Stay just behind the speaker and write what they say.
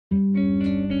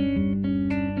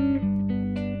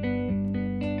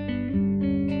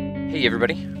Hey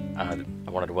everybody, I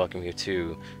wanted to welcome you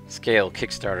to Scale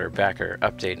Kickstarter Backer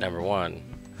Update number 1.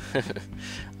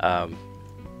 um,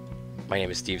 my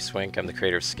name is Steve Swink, I'm the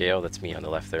creator of Scale, that's me on the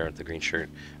left there with the green shirt.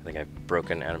 I think I've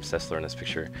broken Adam Sessler in this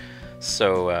picture.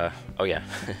 So, oh yeah,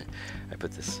 I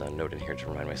put this note in here to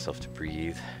remind myself to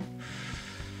breathe.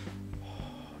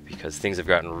 Because things have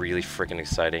gotten really freaking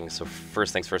exciting. So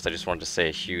first things first, I just wanted to say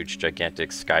a huge,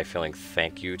 gigantic, sky-filling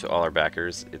thank you to all our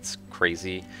backers. It's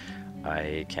crazy.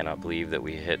 I cannot believe that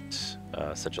we hit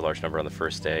such a large number on the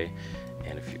first day.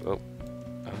 And if you,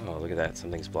 oh, look at that,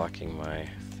 something's blocking my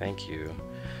thank you.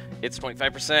 It's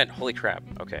 25%, holy crap,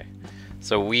 okay.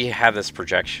 So we have this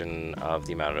projection of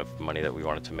the amount of money that we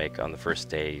wanted to make on the first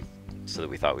day so that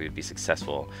we thought we would be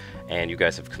successful. And you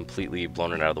guys have completely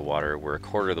blown it out of the water. We're a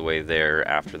quarter of the way there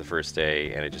after the first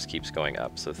day and it just keeps going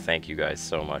up. So thank you guys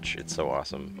so much, it's so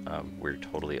awesome. We're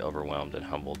totally overwhelmed and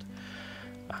humbled.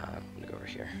 I'm gonna go over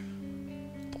here.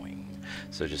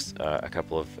 So just a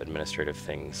couple of administrative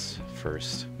things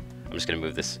first. I'm just going to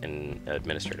move this in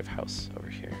administrative house over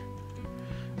here.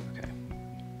 Okay.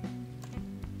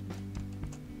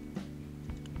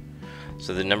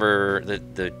 So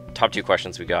the top two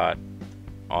questions we got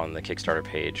on the Kickstarter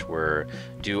page were,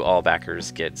 do all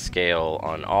backers get Scale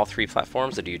on all 3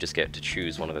 platforms, or do you just get to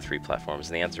choose one of the 3 platforms?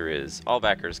 And the answer is all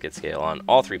backers get Scale on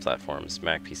all 3 platforms,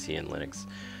 Mac, PC, and Linux.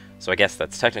 So I guess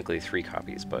that's technically 3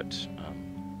 copies, but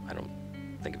I don't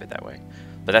think of it that way.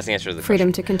 But that's the answer to the freedom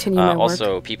question. To continue my work.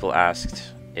 Also, people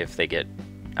asked if they get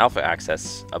alpha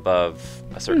access above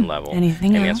a certain level.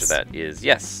 Anything and the else? answer to that is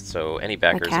yes. So any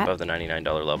backers above the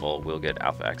 $99 level will get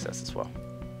alpha access as well.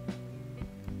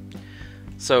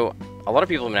 So a lot of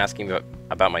people have been asking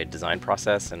about my design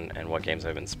process and what games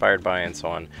I've been inspired by and so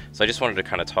on. So I just wanted to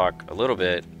kind of talk a little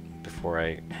bit before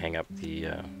I hang up the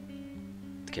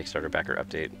Kickstarter backer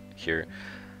update here.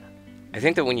 I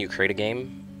think that when you create a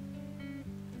game,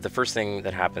 the first thing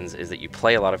that happens is that you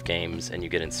play a lot of games and you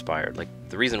get inspired. Like,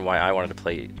 the reason why I wanted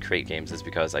to create games is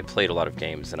because I played a lot of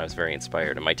games and I was very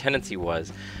inspired. And my tendency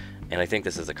was, and I think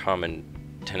this is a common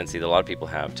tendency that a lot of people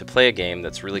have, to play a game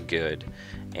that's really good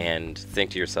and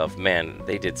think to yourself, man,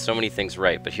 they did so many things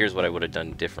right, but here's what I would have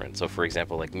done different. So for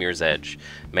example, like Mirror's Edge,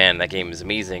 man, that game is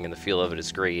amazing and the feel of it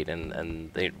is great,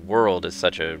 and the world is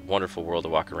such a wonderful world to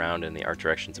walk around and the art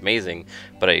direction's amazing,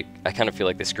 but I kind of feel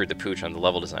like they screwed the pooch on the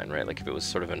level design, right? Like if it was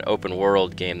sort of an open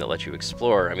world game that let you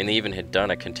explore, I mean, they even had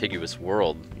done a contiguous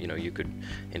world, you know, you could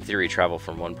in theory travel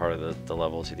from one part of the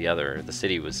level to the other. The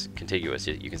city was contiguous,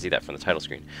 you can see that from the title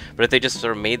screen. But if they just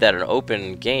sort of made that an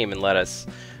open game and let us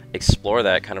explore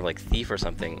that kind of like Thief or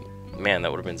something, man, that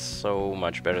would have been so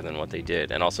much better than what they did.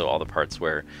 And also all the parts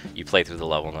where you play through the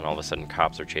level and then all of a sudden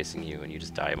cops are chasing you and you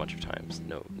just die a bunch of times.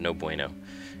 No bueno.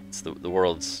 It's the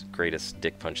world's greatest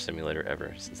dick punch simulator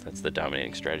ever, since that's the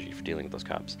dominating strategy for dealing with those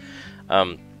cops.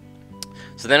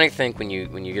 So then I think when you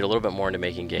get a little bit more into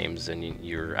making games and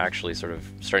you're actually sort of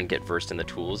starting to get versed in the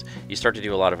tools, you start to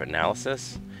do a lot of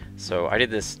analysis. So I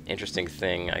did this interesting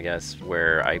thing, I guess,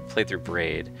 where I played through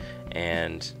Braid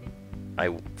and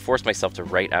I forced myself to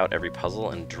write out every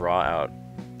puzzle and draw out,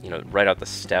 write out the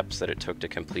steps that it took to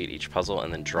complete each puzzle,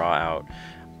 and then draw out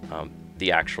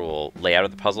the actual layout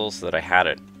of the puzzle so that I had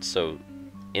it so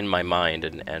in my mind,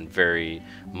 and very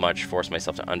much force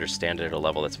myself to understand it at a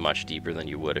level that's much deeper than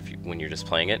you would when you're just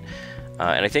playing it.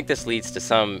 And I think this leads to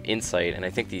some insight, and I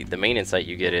think the main insight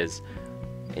you get is,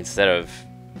 instead of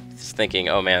just thinking,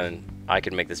 oh man, I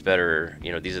could make this better,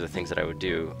 these are the things that I would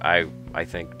do, I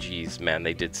think, geez, man,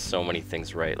 they did so many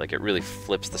things right. Like, it really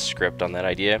flips the script on that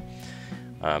idea.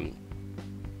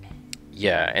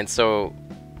 Yeah, and so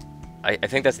I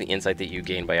think that's the insight that you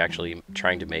gain by actually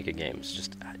trying to make a game. It's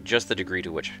just the degree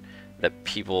to which that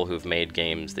people who've made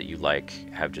games that you like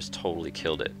have just totally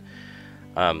killed it.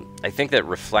 I think that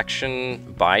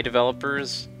reflection by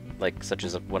developers, like such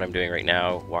as what I'm doing right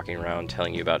now, walking around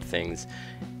telling you about things,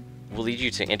 will lead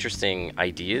you to interesting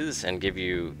ideas and give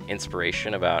you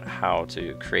inspiration about how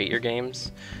to create your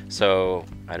games. So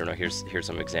I don't know, here's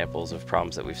some examples of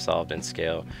problems that we've solved in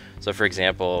Scale. So for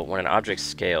example, when an object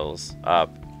scales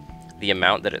up, the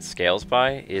amount that it scales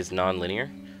by is non-linear.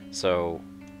 So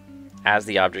as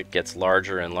the object gets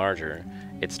larger and larger,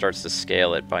 it starts to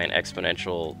scale it by an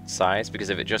exponential size, because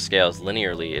if it just scales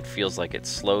linearly, it feels like it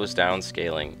slows down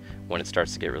scaling when it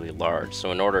starts to get really large.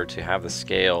 So in order to have the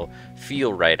scale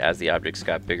feel right as the objects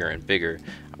got bigger and bigger,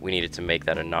 we needed to make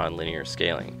that a non-linear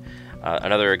scaling.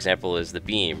 Another example is the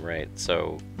beam, right?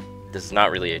 So this is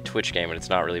not really a Twitch game, and it's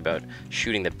not really about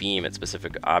shooting the beam at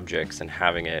specific objects and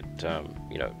having it,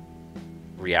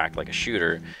 react like a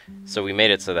shooter. So we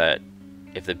made it so that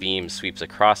if the beam sweeps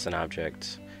across an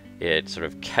object, it sort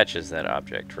of catches that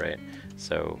object, right?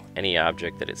 So any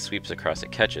object that it sweeps across,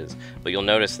 it catches. But you'll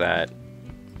notice that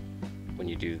when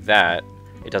you do that,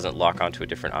 it doesn't lock onto a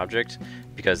different object,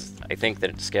 because I think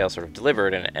that scale is sort of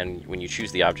deliberate, and when you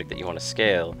choose the object that you want to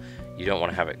scale, you don't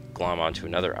want to have it glom onto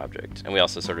another object. And we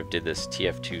also sort of did this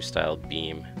TF2 style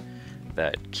beam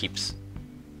that keeps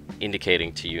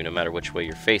indicating to you, no matter which way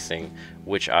you're facing,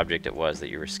 which object it was that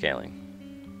you were scaling.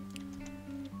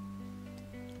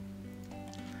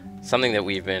 Something that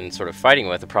we've been sort of fighting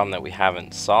with, a problem that we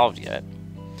haven't solved yet,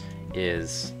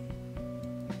 is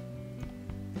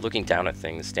looking down at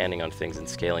things, standing on things, and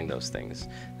scaling those things.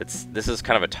 This is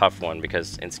kind of a tough one,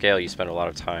 because in scale you spend a lot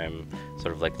of time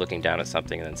sort of like looking down at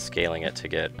something and then scaling it to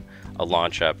get a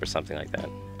launch up or something like that.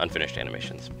 Unfinished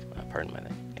animations, pardon my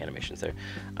animations there.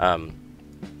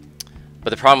 But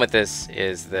the problem with this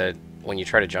is that when you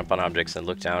try to jump on objects and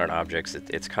look down at objects,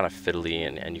 it's kind of fiddly,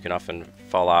 and you can often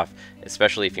fall off,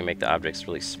 especially if you make the objects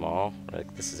really small.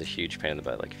 Like, this is a huge pain in the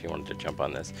butt, like if you wanted to jump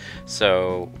on this.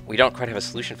 So we don't quite have a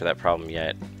solution for that problem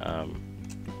yet,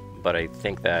 but I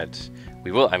think that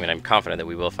we will. I mean, I'm confident that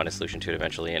we will find a solution to it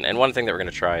eventually. And one thing that we're going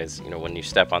to try is, you know, when you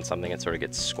step on something, it sort of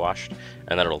gets squashed,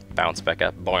 and then it'll bounce back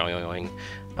up, boing,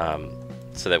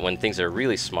 so that when things are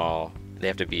really small, they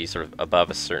have to be sort of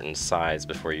above a certain size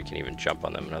before you can even jump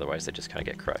on them, and otherwise they just kind of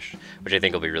get crushed, which I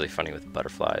think will be really funny with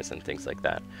butterflies and things like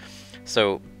that.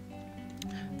 So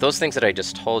those things that I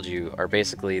just told you are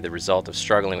basically the result of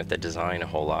struggling with the design a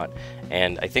whole lot,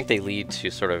 and I think they lead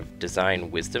to sort of design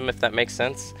wisdom, if that makes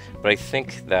sense. But I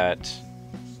think that,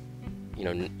 you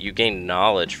know, you gain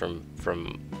knowledge from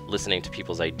listening to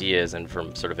people's ideas and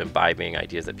from sort of imbibing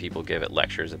ideas that people give at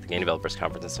lectures at the Game Developers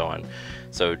Conference and so on.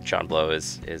 So John Blow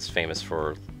is famous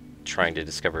for trying to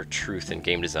discover truth in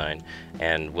game design,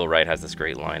 and Will Wright has this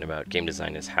great line about game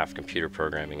design is half computer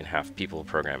programming and half people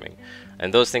programming.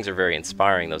 And those things are very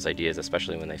inspiring, those ideas,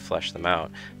 especially when they flesh them out.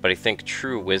 But I think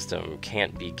true wisdom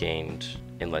can't be gained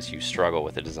unless you struggle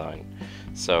with the design.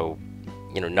 So,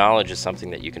 you know, knowledge is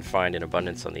something that you can find in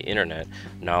abundance on the internet.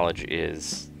 Knowledge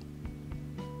is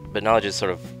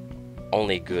sort of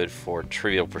only good for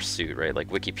trivial pursuit, right? Like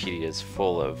Wikipedia is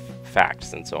full of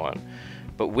facts and so on.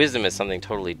 But wisdom is something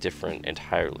totally different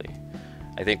entirely.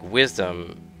 I think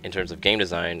wisdom, in terms of game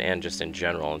design and just in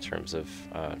general in terms of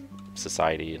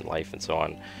society and life and so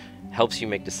on, helps you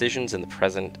make decisions in the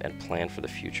present and plan for the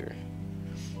future.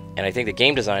 And I think that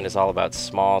game design is all about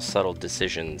small, subtle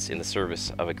decisions in the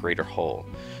service of a greater whole.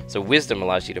 So wisdom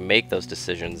allows you to make those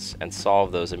decisions and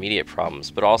solve those immediate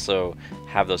problems, but also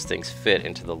have those things fit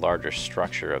into the larger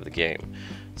structure of the game.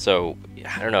 So,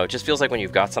 I don't know, it just feels like when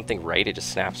you've got something right, it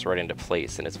just snaps right into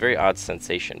place, and it's a very odd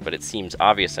sensation, but it seems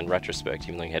obvious in retrospect,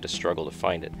 even though you had to struggle to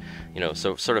find it. You know,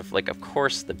 so sort of like, of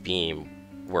course the beam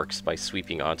works by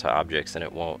sweeping onto objects, and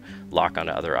it won't lock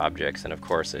onto other objects, and of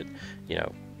course it, you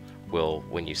know, will,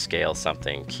 when you scale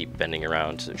something, keep bending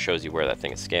around so it shows you where that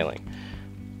thing is scaling.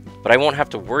 But I won't have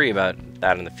to worry about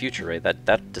that in the future, right?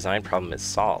 That design problem is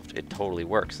solved. It totally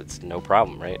works. It's no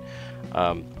problem, right?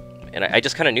 And I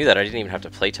just kind of knew that. I didn't even have to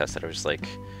play test it. I was just like,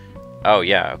 oh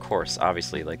yeah, of course,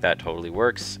 obviously, like that totally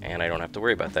works, and I don't have to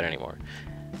worry about that anymore.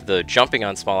 The jumping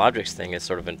on small objects thing is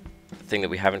sort of a thing that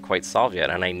we haven't quite solved yet,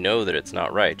 and I know that it's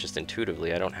not right, just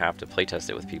intuitively. I don't have to playtest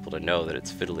it with people to know that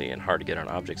it's fiddly and hard to get on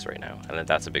objects right now, and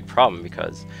that's a big problem,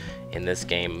 because in this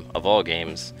game, of all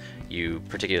games, you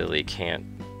particularly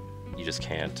just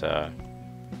can't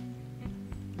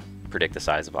predict the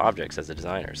size of objects as a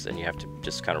designer, and you have to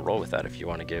just kind of roll with that if you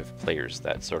want to give players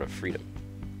that sort of freedom.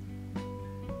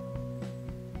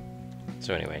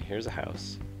 So anyway, here's a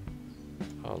house.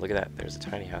 Oh, look at that, there's a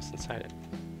tiny house inside it.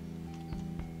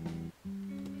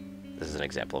 This is an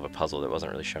example of a puzzle that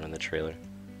wasn't really shown in the trailer.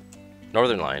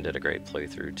 Northern Lion did a great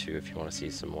playthrough too if you want to see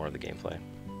some more of the gameplay.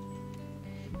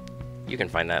 You can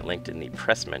find that linked in the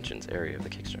press mentions area of the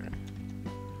Kickstarter.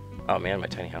 Oh man, my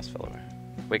tiny house fell over.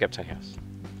 Wake up, tiny house.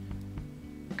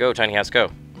 Go, tiny house,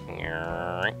 go!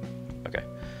 Okay.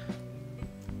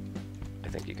 I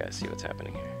think you guys see what's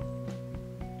happening here.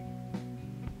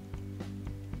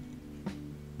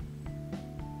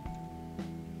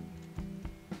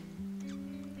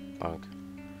 Bonk.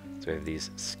 So we have these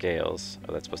scales.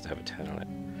 Oh, that's supposed to have a 10 on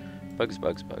it. Bugs,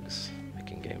 bugs, bugs.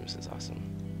 Making games is awesome.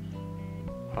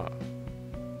 Huh.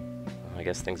 Well, I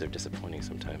guess things are disappointing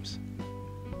sometimes.